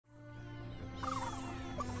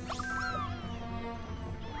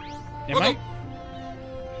Am I?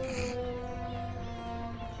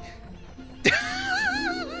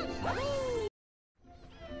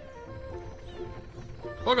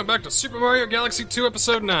 Welcome back to Super Mario Galaxy 2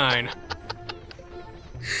 Episode 9.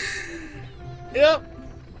 Yep.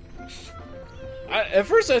 At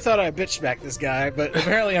first I thought I bitch smacked this guy, but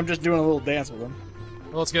apparently I'm just doing a little dance with him.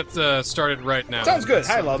 Well, let's get started right now. Sounds good.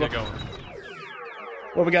 Hi, Let's Lava. get going.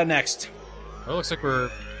 What we got next? Well, looks like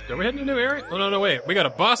we're... Are we heading to a new area? Oh, no, wait. We got a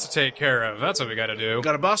boss to take care of. That's what we gotta do.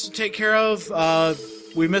 Got a boss to take care of.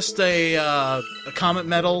 We missed a comet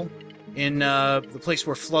medal in the place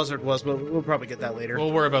where Fluzzard was, but we'll probably get that later.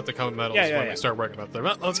 We'll worry about the comet medals when we start working about them.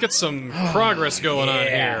 Well, let's get some Oh, progress going on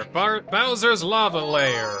here. Bowser's lava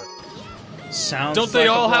lair. Sounds Don't they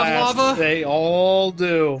like a all have blast. lava? They all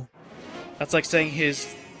do. That's like saying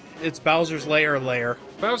it's Bowser's lair.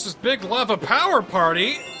 Bowser's big lava power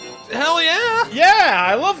party? Hell yeah! Yeah,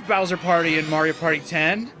 I love Bowser Party in Mario Party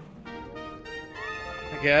 10.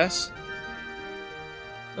 I guess.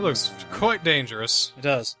 It looks quite dangerous. It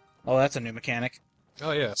does. Oh, that's a new mechanic.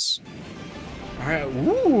 Oh, yes. Alright,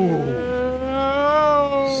 ooh.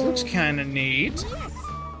 This looks kinda neat.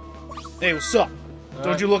 Hey, what's up?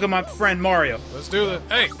 Don't you look at my friend Mario. Let's do this.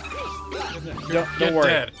 Hey! Don't Get worry.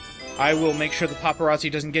 dead. I will make sure the paparazzi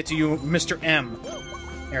doesn't get to you, Mr. M.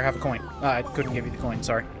 Here, have a coin. I couldn't give you the coin,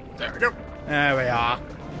 sorry. There we go. There we are.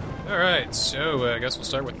 Alright, so I guess we'll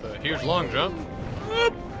start with the huge long jump.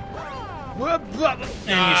 And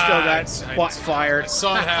you still got spot fired. I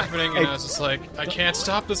saw it happening and Hey, I was just like, I can't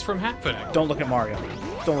stop this from happening. don't look at Mario.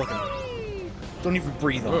 Don't look at him. Don't even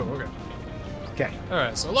breathe on him. Oh, okay. Okay.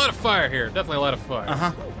 Alright, so a lot of fire here. Definitely a lot of fire.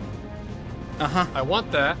 Uh-huh. Uh-huh. I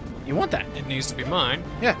want that. You want that? It needs to be mine.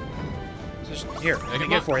 Yeah. Just here. I can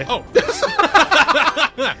get it for you. Oh.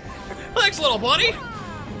 Thanks, little buddy.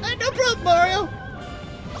 Hey, no problem, Mario.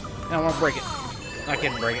 I want to break it. I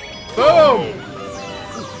can't break it. Boom!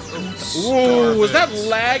 Ooh, was that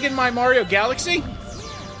lag in my Mario Galaxy?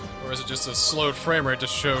 Or is it just a slowed frame rate to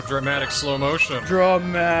show dramatic slow motion?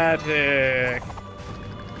 Dramatic.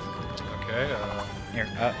 Okay, Here.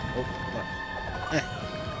 Oh.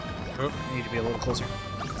 I need to be a little closer.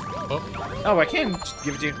 Oh. Oh, I can just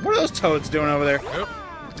give it to you. What are those toads doing over there? Nope.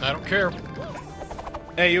 I don't care.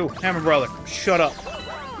 Hey, you, Hammer Brother, shut up.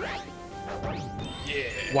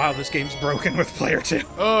 Yeah. Wow, this game's broken with player 2.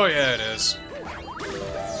 Oh, yeah, it is.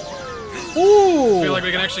 Ooh! I feel like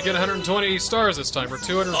we can actually get 120 stars this time, or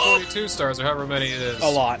 242 stars, or however many it is. A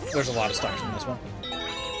lot. There's a lot of stars in this one.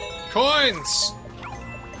 Coins!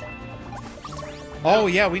 Oh,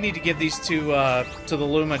 yeah, we need to give these to the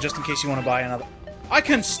Luma just in case you want to buy another. I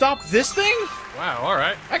can stop this thing? Wow,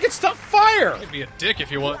 alright. I can stop fire! You can be a dick if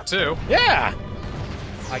you want to. Yeah!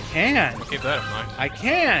 I can. Keep that in mind. I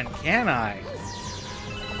can I?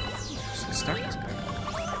 Start.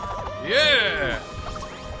 Yeah!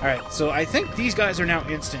 Alright, so I think these guys are now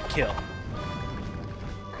instant kill.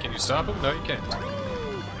 Can you stop him? No, you can't.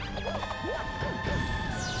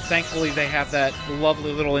 Thankfully, they have that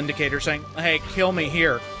lovely little indicator saying, hey, kill me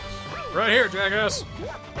here. Right here, jackass!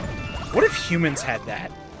 What if humans had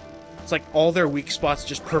that? It's like all their weak spots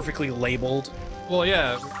just perfectly labeled. Well,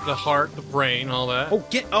 yeah, the heart, the brain, all that.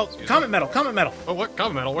 Oh, Comet Medal, Comet Medal. Oh, what?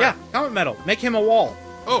 Comet medal? Where? Yeah, Comet Medal. Make him a wall.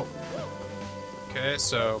 Oh! Okay,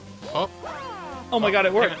 so... Oh. Oh my god,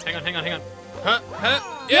 it worked. Hang on. Huh?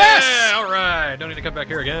 Huh? Yes! Yeah! Alright! Don't need to come back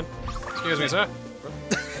here again. Excuse me, sir.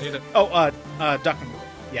 I need to... Oh, duck him.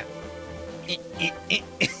 Yeah.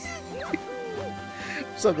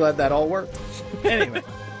 So glad that all worked. Anyway.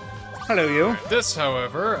 Hello, you. This,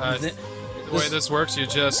 however, the way this works, you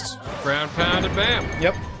just ground pound and bam.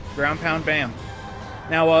 Yep. Ground pound, bam.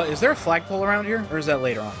 Now, is there a flagpole around here, or is that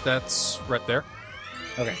later on? That's right there.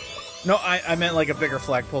 Okay. No, I meant like a bigger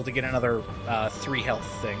flagpole to get another 3 health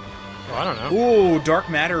thing. Oh, I don't know. Ooh, dark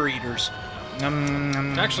matter eaters.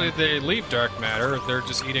 Actually, they leave dark matter. They're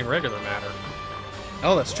just eating regular matter.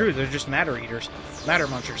 Oh, that's true. They're just matter eaters. Matter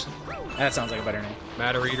munchers. That sounds like a better name.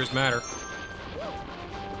 Matter eaters matter.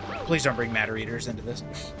 Please don't bring matter eaters into this.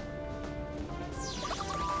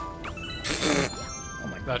 Oh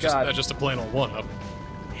my god. That's just a plain old one-up.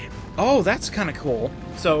 Oh, that's kind of cool.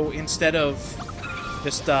 So instead of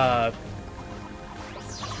just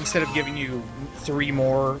giving you 3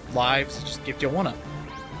 more lives, it just gives you 1-up.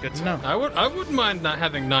 Good to know. I wouldn't mind not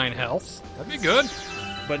having 9 health. That'd be good.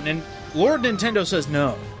 But Lord Nintendo says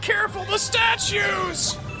no. Careful the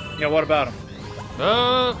statues! Yeah, what about them?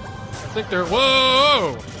 I think they're...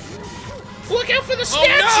 Whoa! Look out for the Oh,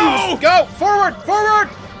 statues! no! Go! Forward! Forward!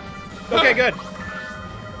 Okay, good.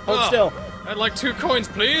 Hold Oh, still. I'd like 2 coins,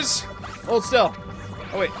 please. Hold still.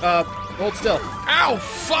 Oh, wait. Hold still. Ow!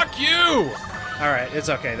 Fuck you! Alright, it's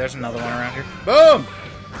okay. There's another one around here. Boom!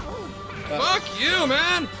 Fuck you,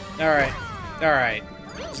 man! Alright. Alright.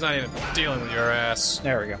 He's not even dealing with your ass.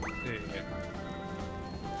 There we go. There you go.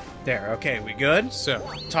 There, okay, we good? So,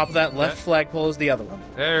 Top of that left flagpole is the other one.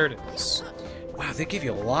 there it is. Wow, they give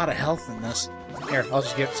you a lot of health in this. Here, I'll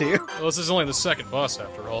just give it to you. Well, this is only the second boss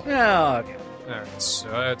after all. Oh, okay. Alright,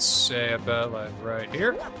 so I'd say about like right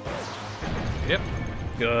here. Yep.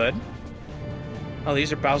 Good. Oh,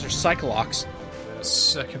 these are Bowser Cyclops. The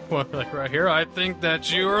second one, like right here. I think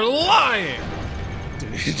that you are lying!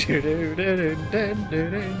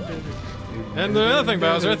 And the other thing,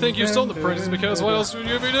 Bowser, I think you stole the princess because what else would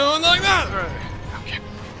you be doing like that? Right. Okay.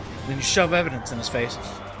 Then you shove evidence in his face.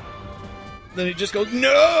 Then he just goes,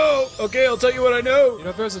 no! Okay, I'll tell you what I know. You know,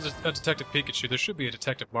 if there's a Detective Pikachu, there should be a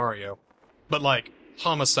Detective Mario. But like,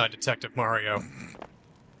 Homicide Detective Mario.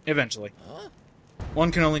 Eventually.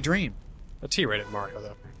 One can only dream. A T-rated Mario,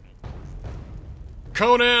 though.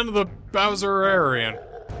 Conan the Bowserian.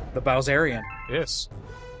 The Bowserian. Yes.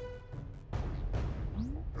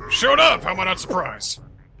 Showed up! How am I not surprised?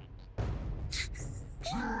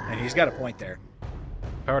 And he's got a point there.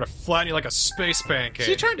 Power to flatten you like a space pancake. Is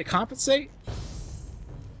he trying to compensate?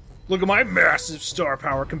 Look at my massive star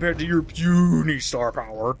power compared to your puny star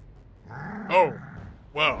power. Oh.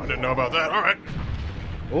 Well, I didn't know about that. Alright.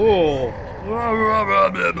 Oh.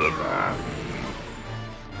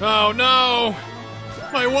 Oh no!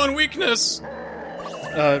 My one weakness!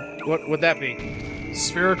 What would that be?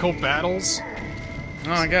 Spherical battles?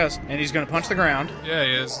 Oh, I guess. And he's gonna punch the ground. Yeah,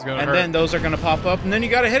 he is. It's gonna And hurt. then those are gonna pop up, and then you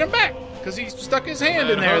gotta hit him back! Because he stuck his hand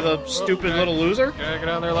in there, the stupid little loser. Okay, get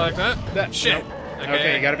down there like that. That Shit. nope.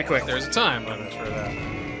 Okay, you gotta be quick. There's a time limit for that.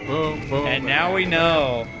 Boom, boom. And now we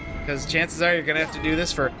know. Because chances are you're gonna have to do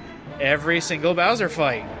this for every single Bowser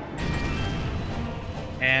fight.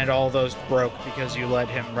 And all those broke because you led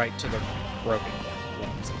him right to the broken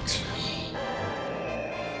ones.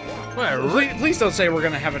 Please don't say we're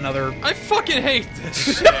gonna have another. I fucking hate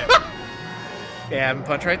this shit. Yeah,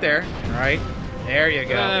 punch right there. Right there you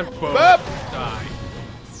go. And boom. Boop! Die.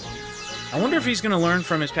 I wonder if he's gonna learn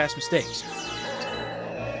from his past mistakes.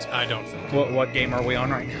 I don't think. What game are we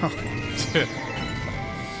on right now?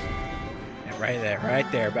 Yeah,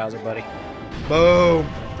 right there, Bowser buddy. Boom!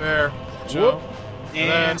 There. Joe. Whoop.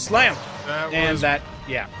 And slam! That And was... that,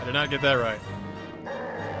 yeah. I did not get that right.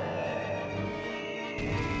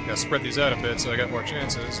 Gotta spread these out a bit so I got more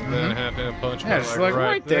chances, and then have him punch Yeah, me just like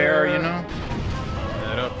right there, you know.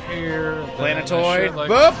 And up here. Planetoid. Like...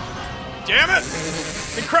 Boop! Damn it!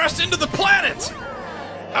 It crashed into the planet!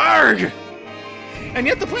 Arg! And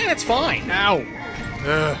yet the planet's fine. Ow!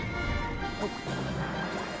 Ugh.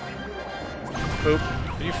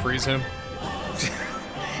 Boop. Can you freeze him?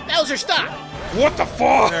 Bowser, stop! What the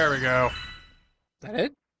fuck? There we go. Is that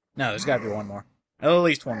it? No, there's gotta be one more. At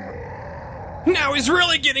least one more. Now he's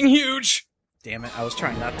really getting huge! Damn it, I was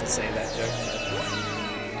trying not to say that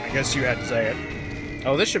joke. I guess you had to say it.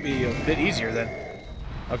 Oh, this should be a bit easier then.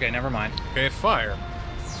 Okay, never mind. Okay, fire.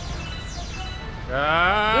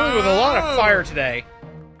 Dealing with a lot of fire today.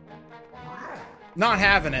 Not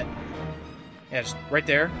having it. Yeah, just right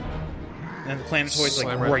there. And the planetoid's like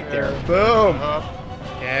Slam right there. there. Boom! Up.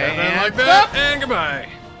 Okay, And then like that, boop! and goodbye.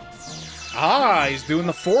 Ah, he's doing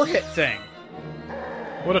the 4-hit thing.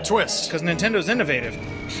 What a twist. Because Nintendo's innovative.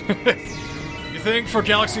 You think for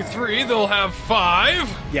Galaxy 3 they'll have 5?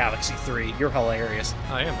 Galaxy 3, you're hilarious.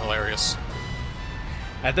 I am hilarious.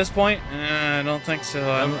 At this point, I don't think so.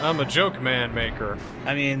 I'm a joke man maker.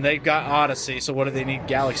 I mean, they've got Odyssey, so what do they need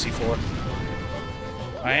Galaxy for?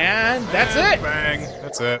 And that's And it! Bang.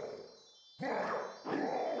 That's it.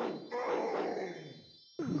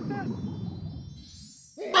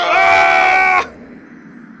 Ah!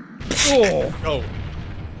 Oh. Oh.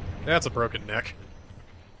 That's a broken neck.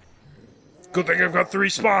 Good thing I've got 3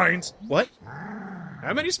 spines. What?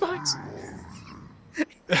 How many spines?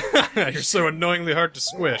 You're so annoyingly hard to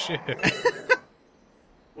squish.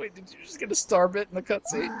 Wait, did you just get a star bit in the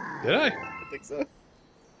cutscene? Did I? I think so.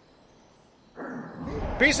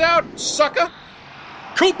 Peace out, sucker!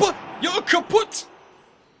 Koopa! You're kaput!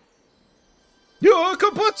 You're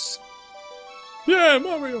kaputs! Yeah,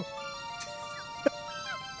 Mario!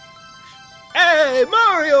 Hey,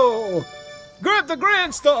 Mario! Grab the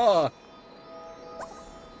Grand Star!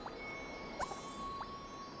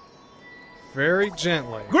 Very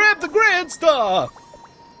gently. Grab the Grand Star!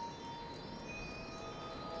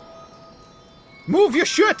 Move your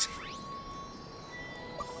shit!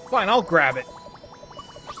 Fine, I'll grab it.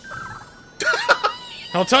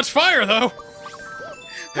 I'll touch fire, though!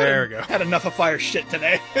 There we go. Had enough of fire shit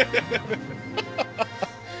today.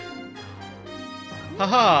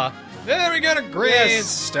 Haha. There we got a great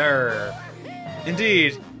star.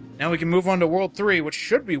 Indeed. Now we can move on to World 3, which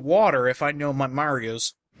should be water if I know my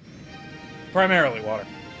Marios. Primarily water.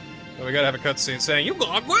 So we gotta have a cutscene saying, "You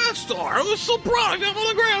got a Grand Star! I was so proud of you for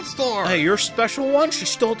the Grand Star!" Hey, your special one? She's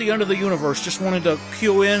still at the end of the universe. Just wanted to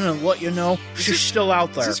cue in and let you know she's still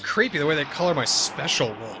out there. This is creepy, the way they color my special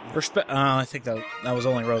one. I think that was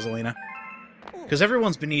only Rosalina. Because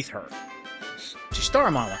everyone's beneath her. She's Star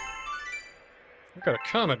Mama. I got a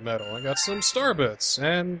comet medal, I got some star bits,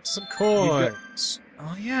 and some coins.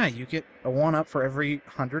 Oh yeah, you get a 1-up for every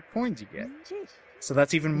 100 coins you get. So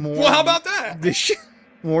that's even more... Well, how about that?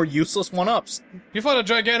 More useless 1-ups. You fought a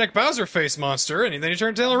gigantic Bowser face monster, and then you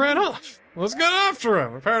turned tail and ran off. Let's get after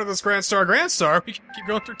him. We're part of this Grand Star, we can keep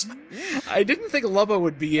going through time. I didn't think Lubba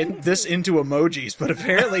would be this into emojis, but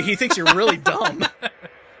apparently he thinks you're really dumb.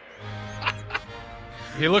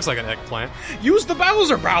 He looks like an eggplant. Use the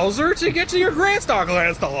Bowser to get to your Grand Star.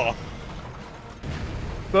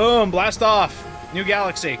 Boom, blast off. New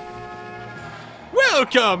galaxy.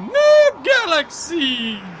 Welcome, New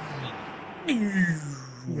Galaxy!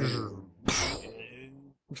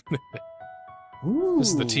 Ooh. This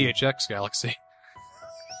is the THX galaxy.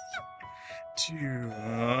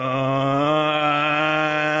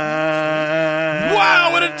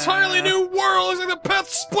 Wow, an entirely new world! Looks like the path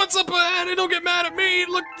splits up ahead and don't get mad at me!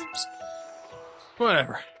 Look...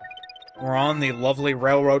 Whatever. We're on the lovely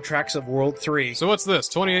railroad tracks of World 3. So what's this?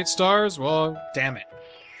 28 stars? Well... Damn it.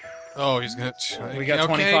 Oh, he's gonna... We got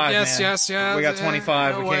 25, yes, man. yes, yes. We got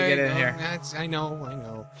 25. We can't get in here. I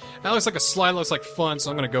know. That looks like a slide, looks like fun, so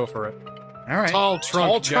I'm gonna go for it. Alright. Tall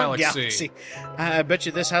Trunk Galaxy. I bet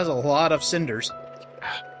you this has a lot of cinders.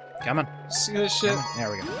 Come on. See this shit?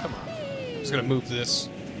 There we go. Come on. I'm just gonna move this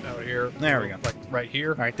out here. There we go. Like right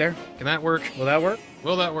here. Right there. Can that work? Will that work?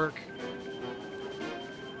 Will that work?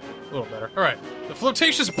 A little better. Alright. The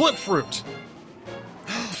Flotatious Blimp Fruit.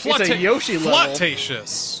 It's a Yoshi level.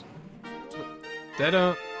 Flotatious.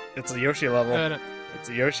 It's a Yoshi level. It's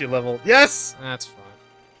a Yoshi level. Yes! That's fine.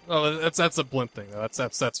 Oh, that's a blimp thing though.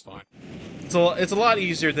 That's fine. It's a lot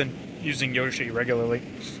easier than using Yoshi regularly.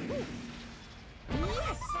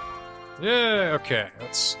 Yeah, okay.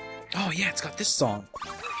 That's... Oh yeah, it's got this song.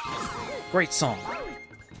 Great song.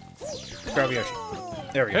 Grab Yoshi.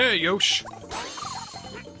 There we go. Hey, Yosh!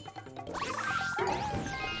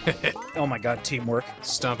 Oh my god, teamwork.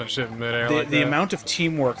 Stomping shit in midair The like that. amount of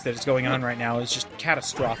teamwork that is going on right now is just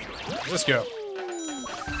catastrophic. Let's go.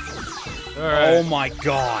 Alright. Oh my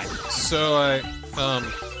god. So I,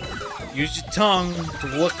 Use your tongue to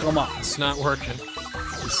look them up. it's not working.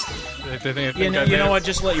 They think You know what?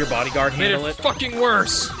 Just let your bodyguard Made handle it it. fucking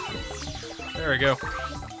worse! There we go.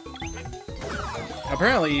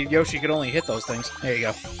 Apparently, Yoshi could only hit those things. There you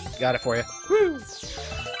go. Got it for you. Woo!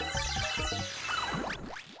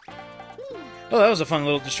 Oh, that was a fun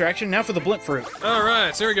little distraction. Now for the blimp fruit.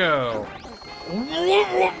 Alright, so here we go.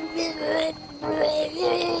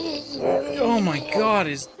 Oh my god,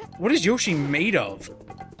 what is Yoshi made of?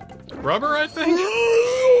 Rubber, I think?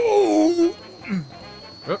 Oh.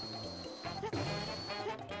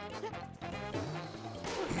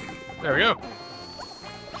 There we go.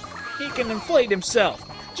 He can inflate himself.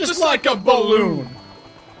 Just like a balloon.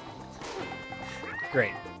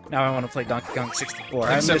 Great. Now I want to play Donkey Kong 64.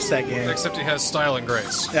 I missed that game. Except he has style and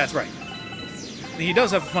grace. That's right. He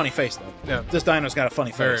does have a funny face, though. Yeah. This dino's got a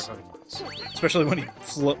funny Very face. funny. Especially when he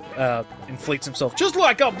inflates himself just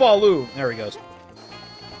like a balloon. There he goes.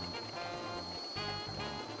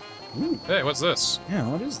 Ooh. Hey, what's this? Yeah,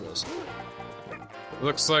 what is this?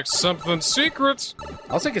 Looks like something secret.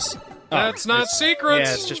 I'll take a... That's not secret.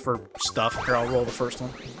 Yeah, it's just for stuff. Here, I'll roll the first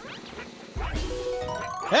one.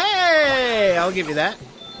 Hey! I'll give you that.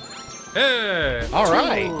 Hey! All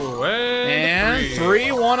right. Two, And three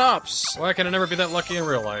 1-ups. Why can I never be that lucky in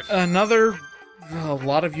real life? A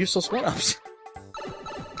lot of useless 1-ups.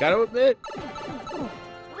 Gotta admit.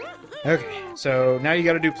 Okay, so now you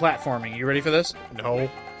gotta do platforming. You ready for this? No.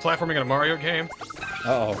 Platforming in a Mario game?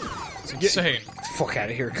 Uh-oh. It's insane. Get the fuck out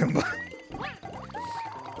of here, Goomba.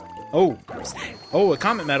 Oh. What's that? Oh, a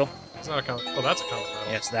comet medal. It's not a comet. Oh, that's a comet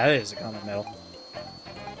medal. Yes, that is a comet medal.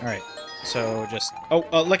 Alright, so just... Oh,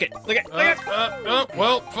 lick it, lick it, lick it! Oh,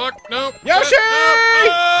 well, fuck, no. Yoshi!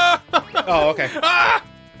 Ah! Oh, okay. Ah!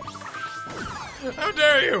 How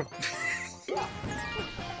dare you!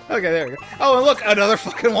 Okay, there we go. Oh, and look, another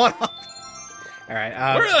fucking 1-up. Alright,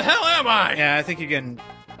 Where the hell am I? yeah, I think you can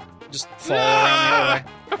just fall around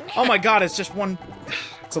the other way. Oh my god, it's just one...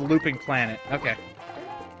 It's a looping planet. Okay.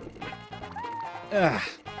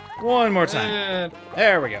 One more time. And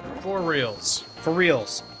There we go. for reals. For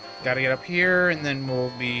reals. Gotta get up here, and then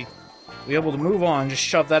we'll be be able to move on. Just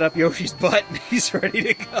shove that up Yoshi's butt, and he's ready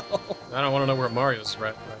to go. I don't want to know where Mario's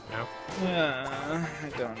right now. I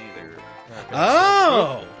don't either. Okay,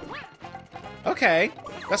 Oh! Okay.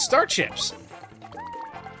 That's Star Chips.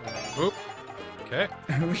 Oop. Okay.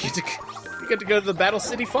 we get to go to the Battle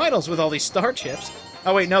City Finals with all these Star Chips.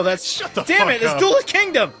 Oh wait, no, that's... Shut the Damn fuck it, it's up. Duelist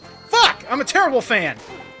Kingdom! Fuck! I'm a terrible fan!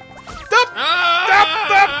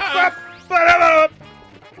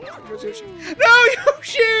 No,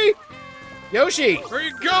 Yoshi! Yoshi! Where are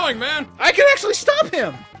you going, man? I can actually stop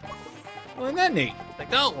him! Well, isn't that neat? Like,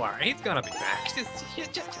 don't worry, he's gonna be back. Just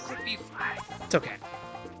be fine. It's okay.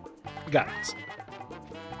 We got this.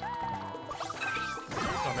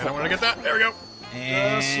 Oh man, I want to get that. There we go.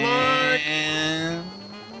 Just like And...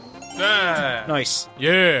 that. Nice.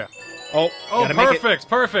 Yeah. Oh, Oh, gotta make it. perfect,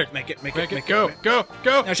 perfect. Make it, Make it, go, go,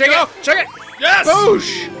 go. Now shake go. it! Shake it! Yes!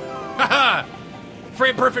 Boosh! Haha!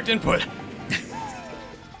 Frame perfect input. Of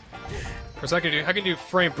course, I can do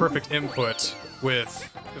frame perfect input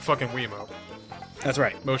with the fucking Wiimote. That's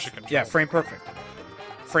right. Motion control. Yeah, frame perfect.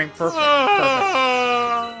 Frame perfect.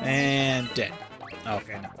 Perfect. And dead.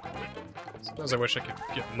 Okay, no. Sometimes I wish I could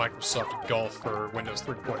get Microsoft Golf for Windows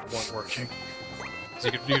 3.1 working. So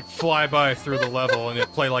you'd fly by through the level and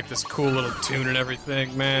it'd play like this cool little tune and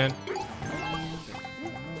everything, man.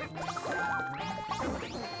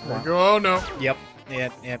 There you go. Oh no. Yep.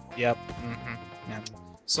 Yep. Mm-hmm. Yep.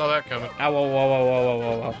 Saw that coming. Ow, whoa, whoa, whoa, whoa,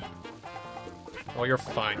 whoa, whoa. Oh, you're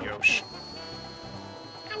fine, Yosh.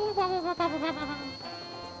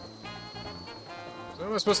 So how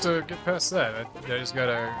am I supposed to get past that? I just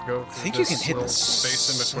gotta go through I think you this can hit little the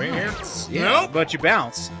space in between here? Yeah, Nope. but you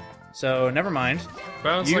bounce. So never mind.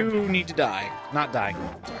 Bounce You like... need to die. Not die.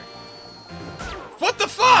 Sorry. What the You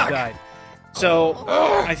fuck?! died. So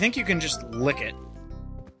I think you can just lick it.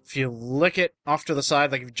 If you lick it off to the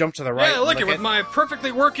side, like if you jump to the right, Yeah, look it with my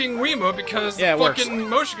perfectly working Wiimote because Yeah, it the works. fucking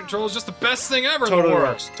motion control is just the best thing ever in Totally the world.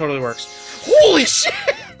 works. Totally works. Holy shit!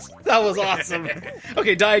 That was awesome.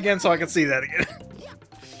 Okay, die again so I can see that again.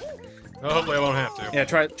 Well, hopefully I won't have to. Yeah,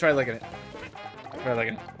 try licking it. Try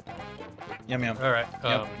licking it. Yum yum. Alright,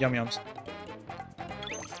 Yum yums.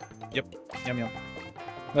 Yep. Yum yum.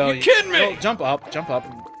 Well, You kidding me? oh, jump up,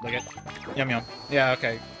 and lick it. Yum yum. Yeah,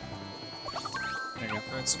 okay. There you go.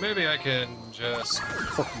 Alright, so maybe I can just...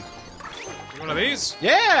 Fuck you. do one of these,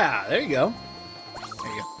 Yeah, there you go.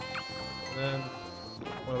 There you go. and then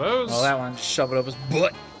one of those. Oh, that one. Just shove it up his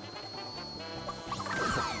butt.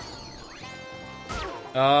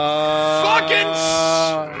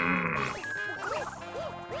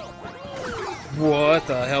 What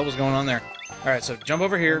the hell was going on there? Alright, so jump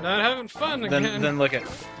over here, Not having fun again. then lick it.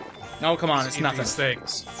 No, come on, Just it's eat nothing. These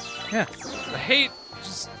things. Yeah. I hate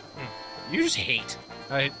just... You just hate.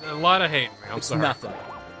 a lot of hate, man. I'm It's sorry. nothing.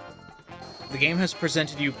 The game has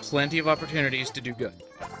presented you plenty of opportunities to do good.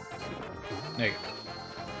 There you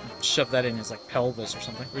go. Shove that in his, like, pelvis or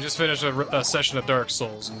something. We just finished a session of Dark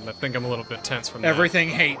Souls, and I think I'm a little bit tense from that. Everything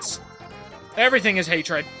hates. Everything is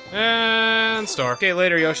hatred. And star. Okay,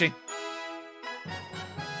 later, Yoshi.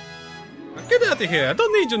 Get out of here. I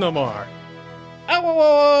don't need you no more. Oh, whoa,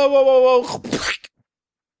 whoa, whoa, whoa, whoa.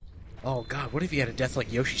 Oh, God, what if you had a death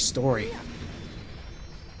like Yoshi's Story?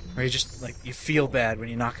 Or you just, like, you feel bad when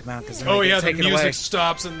you knock him out because Oh they yeah, get the taken music away.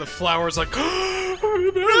 stops and the flowers like... No!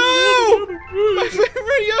 My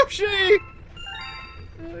favorite Yoshi!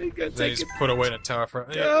 He got They just taken. put away in a tower for...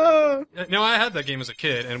 Oh. No, I had that game as a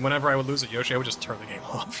kid, and whenever I would lose at Yoshi, I would just turn the game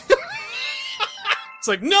off. It's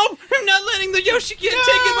like, nope, I'm not letting the Yoshi get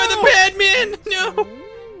taken by the bad man! No!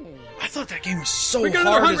 I thought that game was so We got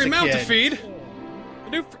hard another hungry as a mouth to kid. feed! A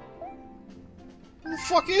new Who the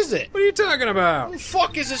fuck is it? What are you talking about? Who the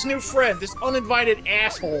fuck is this new friend? This uninvited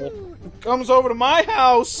asshole who comes over to my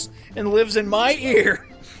house and lives in my ear.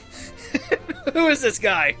 Who is this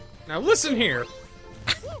guy? Now listen here.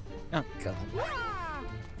 Oh, God.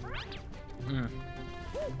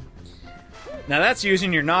 Now that's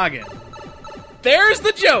using your noggin. There's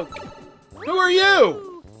the joke! Who are you?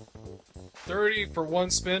 30 for one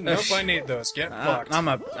spin? Nope, I need those. Get fucked.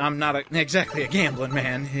 I'm not exactly a gambling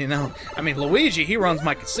man, you know. I mean, Luigi, he runs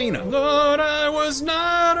my casino. Lord, I was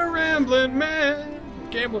not a rambling man.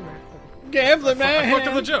 Gambling man. Gambling man! I fucked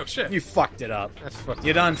up the joke, shit. You fucked it up. I fucked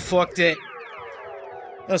You done fucked it.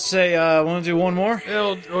 Let's say, wanna do one more?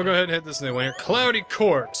 Yeah, we'll go ahead and hit this new one here. Cloudy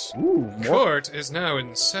Court. Ooh, more, Court is now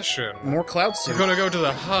in session. more cloud We're suit. gonna go to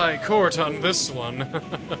the High Court on this one.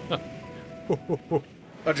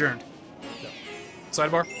 Adjourned.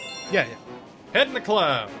 Sidebar. Yeah. Head in the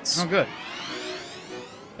clouds. Oh, good.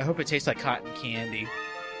 I hope it tastes like cotton candy.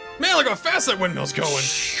 Man, look how fast that windmill's going.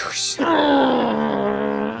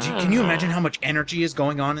 Can you imagine how much energy is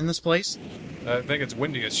going on in this place? I think it's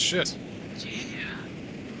windy as shit.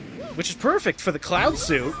 Yeah. Which is perfect for the cloud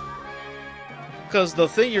suit. Because the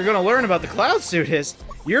thing you're going to learn about the cloud suit is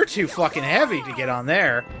you're too fucking heavy to get on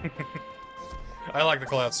there. I like the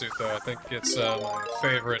cloud suit, though. I think it's my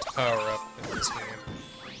favorite power-up in this game.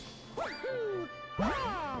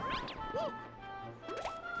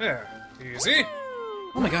 There. Easy.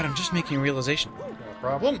 Oh my god, I'm just making a realization. No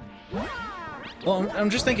problem. Well, I'm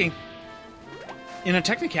just thinking, in a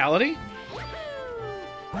technicality...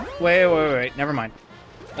 Wait, never mind.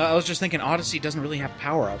 I was just thinking Odyssey doesn't really have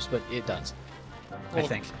power-ups, but it does. Well, I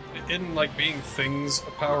think. In, like, being things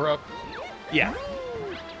a power-up? Yeah.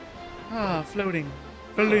 Ah, floating.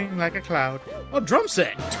 Floating like a cloud. Oh, drum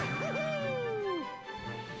set!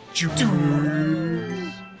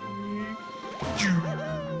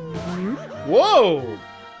 Whoa!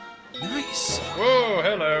 Nice! Whoa,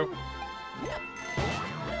 hello.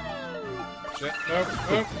 Shit, nope.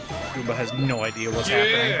 Goomba has no idea what's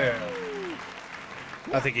happening.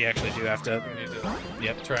 I think you actually do have to... We need to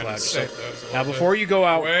Yep, try cloud to save yourself. those a Now, little before bit. you go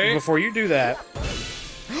out, Wait. before you do that...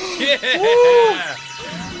 Yeah!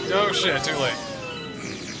 Oh shit, too late.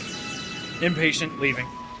 Impatient, leaving.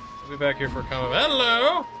 I'll be back here for a comment.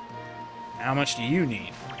 Hello! How much do you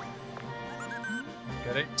need?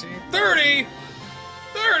 Got 18. 30!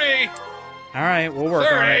 30! Alright, we'll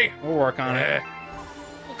work on it. 30. We'll work on it.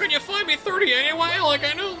 Well, can you find me 30 anyway? Like,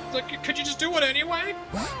 I know, like, could you just do it anyway?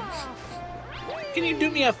 Can you do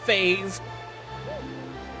me a fave?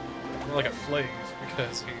 More like a flave,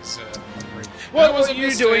 because he's, What are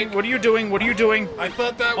you doing? What are you doing? What are you doing? I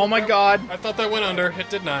thought that... Oh my god. I thought that went under. It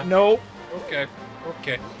did not. No. Okay.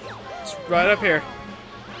 Okay. It's right up here.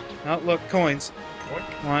 Oh, look, coins. What?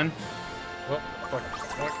 One. What? Fuck.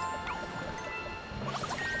 Fuck.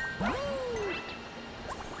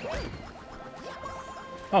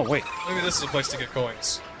 Oh, wait. Maybe this is a place to get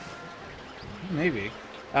coins. Maybe.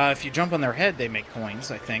 If you jump on their head, they make coins,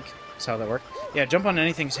 I think. That's how that works. Yeah, jump on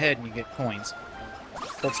anything's head and you get coins.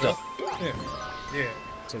 Hold still. Yeah. Yeah.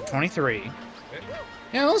 So, 23. Okay.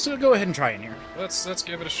 Yeah, let's go ahead and try in here. Let's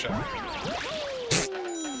give it a shot.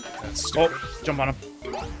 That's Oh, stupid. jump on them.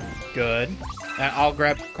 Good. I'll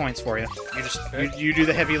grab coins for you. You just Okay. you do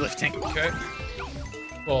the heavy lifting. Okay.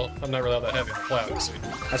 Well, I'm not really all that heavy on the cloud, you see.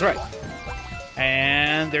 That's right.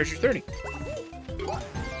 And there's your 30.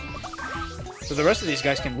 So the rest of these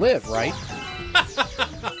guys can live, right?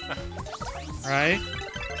 Right?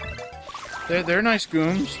 They're nice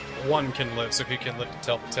gooms. One can live, so he can live to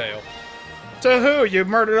tell the tale. To who? You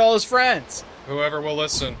murdered all his friends. Whoever will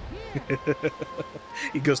listen.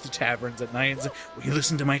 He goes to taverns at night and says, "Will you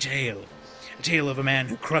listen to my tale? A tale of a man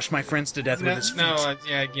who crushed my friends to death with his feet."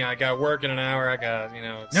 I got work in an hour. I got, you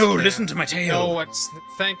know. No, listen to my tale. No,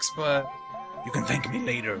 thanks, but You can thank me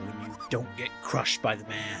later when you don't get crushed by the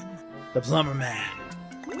man. The plumber man.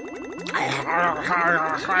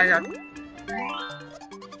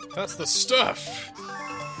 that's the stuff.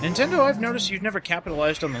 Nintendo, I've noticed you've never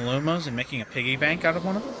capitalized on the Lumas and making a piggy bank out of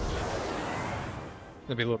one of them.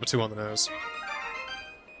 That'd be a little bit too on the nose.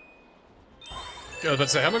 I was about to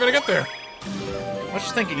say, how am I gonna get there? I was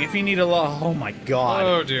just thinking, if you need a lot... Oh my god.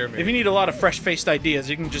 Oh dear me. If you need a lot of fresh-faced ideas,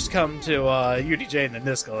 you can just come to UDJ and the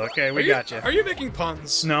TheNSCL, okay? We got you. Are you making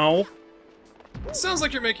puns? No. It sounds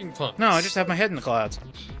like you're making puns. No, I just have my head in the clouds.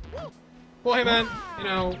 Well, hey man, you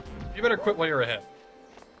know, you better quit while you're ahead.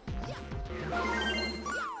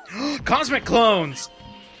 Cosmic clones!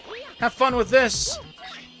 Have fun with this!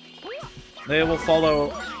 They will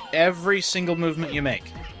follow every single movement you make.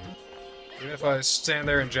 Even if I stand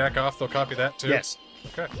there and jack off, they'll copy that too? Yes.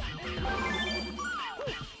 Okay.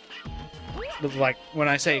 But, like, when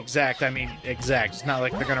I say exact, I mean exact. It's not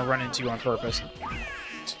like they're gonna run into you on purpose.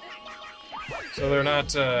 So they're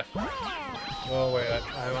not, Oh, wait,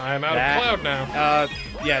 I'm out That- of cloud now.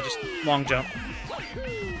 Yeah, just long jump.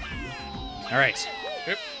 Alright.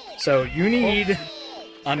 Yep. So you need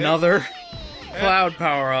another cloud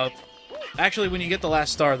power-up. Actually, when you get the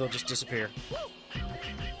last star, they'll just disappear.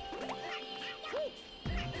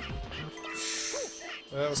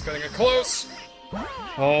 That was cutting it close.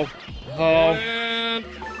 Oh. And...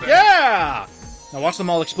 Yeah! Now watch them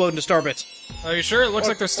all explode into star bits. Are you sure? It looks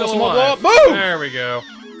like they're still watch them all alive. blow up. Boom! There we go.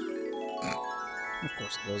 Of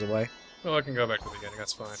course it goes away. Well, I can go back to the beginning.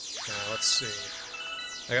 That's fine. Now, let's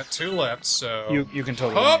see. I got 2 left, so... You can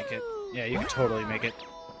totally Hup! make it. Yeah, you can totally make it.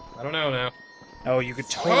 I don't know now. Oh, you could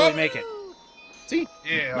totally Hup! make it. See?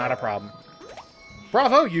 Yeah. Not a problem.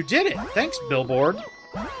 Bravo, you did it! Thanks, Billboard.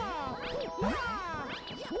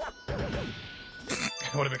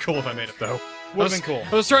 It would have been cool if I made it, though. Would've been cool.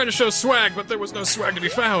 I was trying to show swag, but there was no swag to be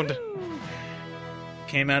found.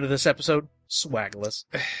 came out of this episode swagless.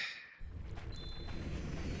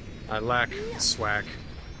 I lack swag.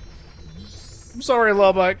 I'm sorry,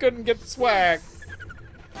 Lubba, I couldn't get the swag.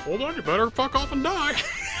 Well then, you better fuck off and die.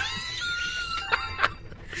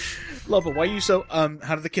 Lubba, why are you so,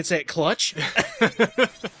 how do the kids say it, clutch?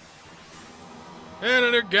 And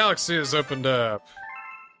a new galaxy has opened up.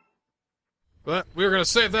 But we're gonna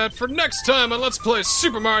save that for next time on Let's Play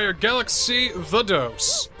Super Mario Galaxy The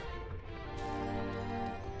Dose.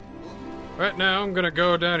 Right now, I'm gonna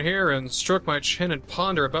go down here and stroke my chin and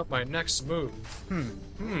ponder about my next move.